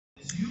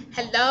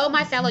Hello,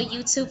 my fellow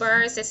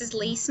YouTubers. This is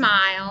Lee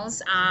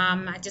Smiles.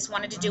 I just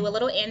wanted to do a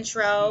little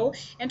intro,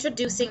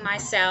 introducing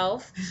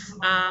myself.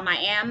 I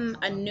am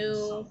a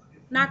new,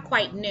 not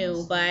quite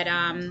new, but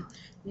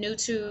new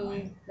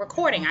to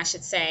recording, I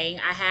should say.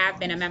 I have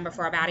been a member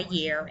for about a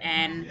year,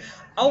 and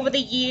over the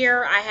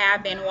year, I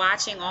have been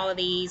watching all of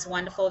these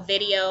wonderful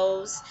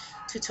videos,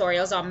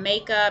 tutorials on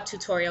makeup,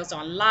 tutorials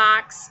on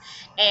locks,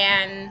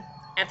 and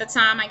at the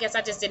time, I guess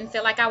I just didn't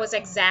feel like I was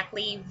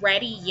exactly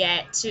ready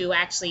yet to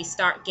actually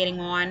start getting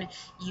on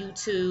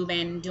YouTube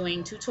and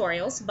doing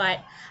tutorials, but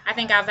I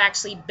think I've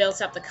actually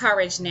built up the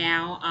courage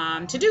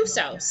now to do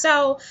so.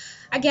 So,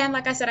 again,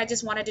 like I said, I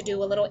just wanted to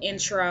do a little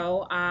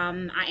intro.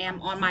 I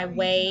am on my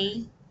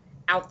way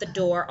out the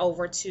door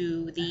over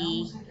to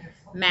the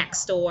Mac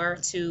store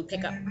to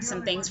pick up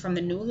some things from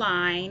the new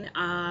line.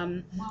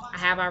 I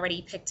have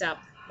already picked up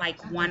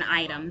like one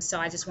item, so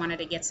I just wanted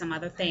to get some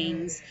other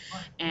things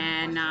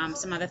and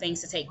some other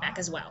things to take back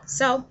as well.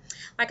 So,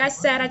 like I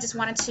said, I just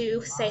wanted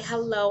to say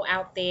hello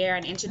out there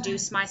and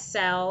introduce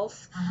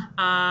myself.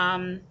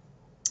 Um,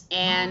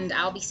 and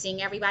I'll be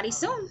seeing everybody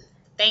soon.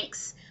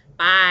 Thanks.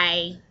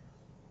 Bye.